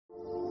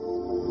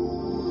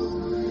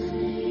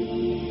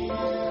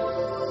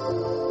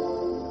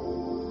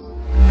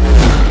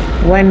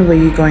When were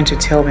you going to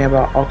tell me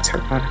about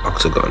Octagon?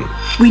 Octagon?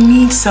 We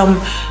need some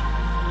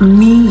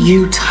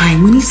me-you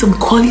time. We need some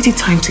quality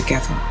time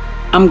together.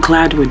 I'm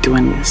glad we're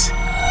doing this.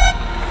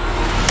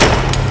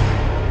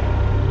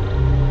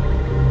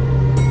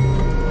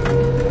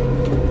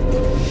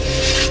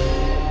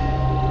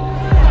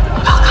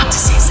 Welcome to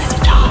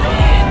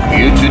Silverbird.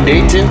 You two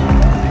dating?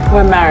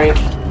 We're married.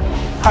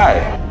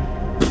 Hi.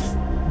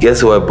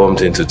 Guess who I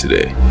bumped into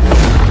today?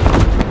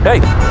 Hey!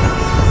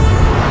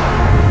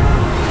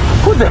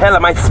 Who the hell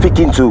am I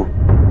speaking to?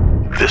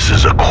 This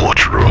is a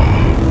courtroom.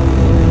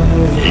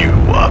 You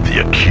are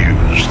the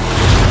accused.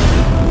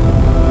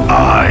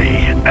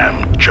 I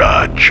am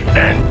judge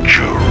and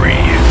jury.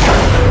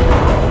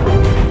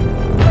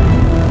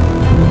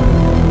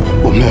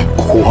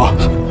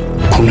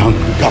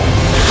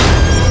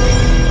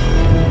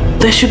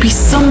 There should be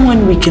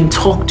someone we can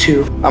talk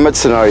to.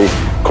 Narh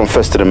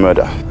confessed to the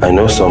murder. I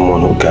know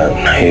someone who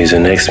can. He's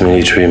an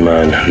ex-military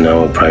man,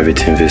 now a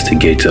private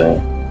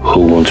investigator,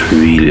 who won't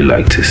really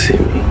like to see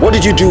me. What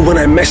did you do when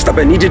I messed up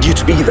and needed you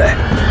to be there?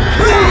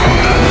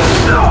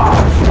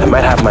 I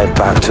might have my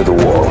back to the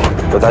wall,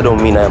 but that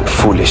don't mean I'm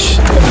foolish.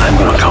 I'm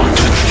gonna count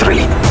to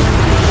 3.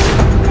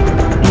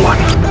 1.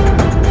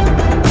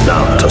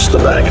 Now touch the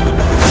bag.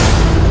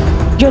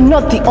 You're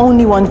not the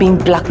only one being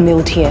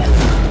blackmailed here.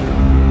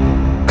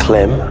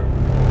 Clem?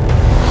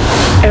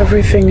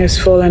 Everything is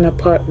falling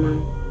apart,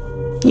 Mom.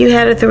 You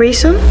had a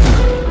threesome?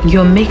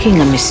 You're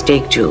making a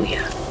mistake,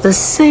 Julia. The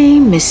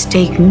same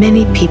mistake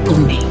many people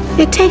make.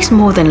 It takes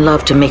more than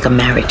love to make a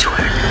marriage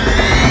work.